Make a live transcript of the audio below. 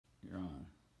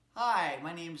Hi,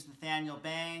 my name is Nathaniel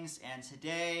Bangs, and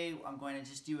today I'm going to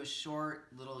just do a short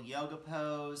little yoga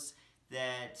pose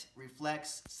that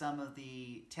reflects some of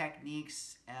the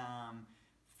techniques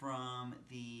from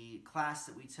the class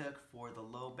that we took for the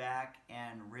low back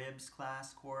and ribs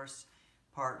class course,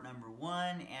 part number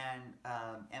 1,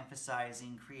 and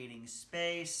emphasizing creating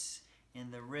space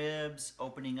in the ribs,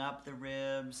 opening up the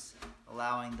ribs,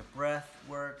 allowing the breath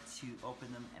work to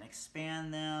open them and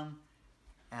expand them.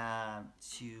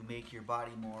 To make your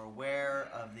body more aware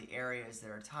of the areas that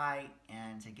are tight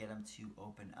and to get them to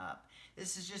open up.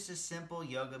 This is just a simple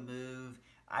yoga move.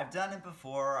 I've done it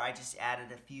before. I just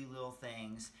added a few little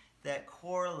things that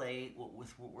correlate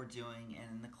with what we're doing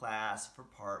in the class for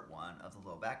part 1 of the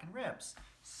low back and ribs.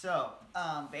 So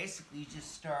basically you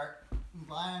just start,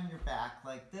 lie on your back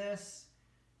like this.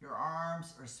 Your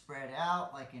arms are spread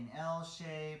out like an L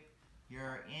shape.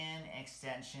 You're in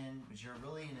extension, but you're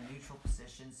really in a neutral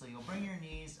position. So you'll bring your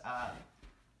knees up,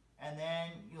 and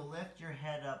then you'll lift your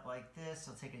head up like this.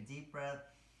 So take a deep breath,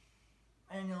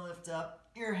 and you'll lift up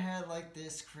your head like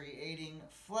this, creating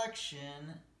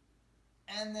flexion,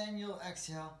 and then you'll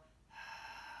exhale,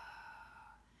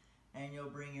 and you'll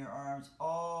bring your arms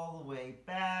all the way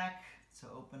back to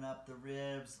open up the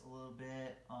ribs a little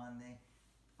bit on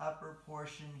the upper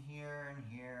portion here and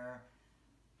here.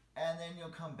 And then you'll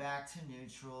come back to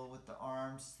neutral with the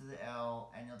arms to the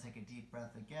L, and you'll take a deep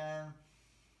breath again.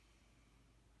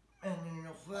 And then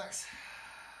you'll flex.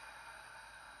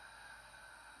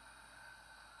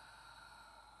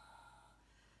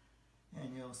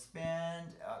 And you'll expand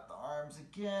out the arms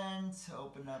again to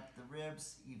open up the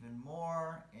ribs even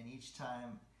more. And each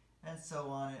time, and so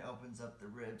on, it opens up the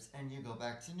ribs, and you go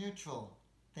back to neutral.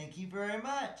 Thank you very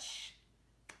much.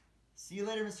 See you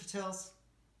later, Mr. Tills.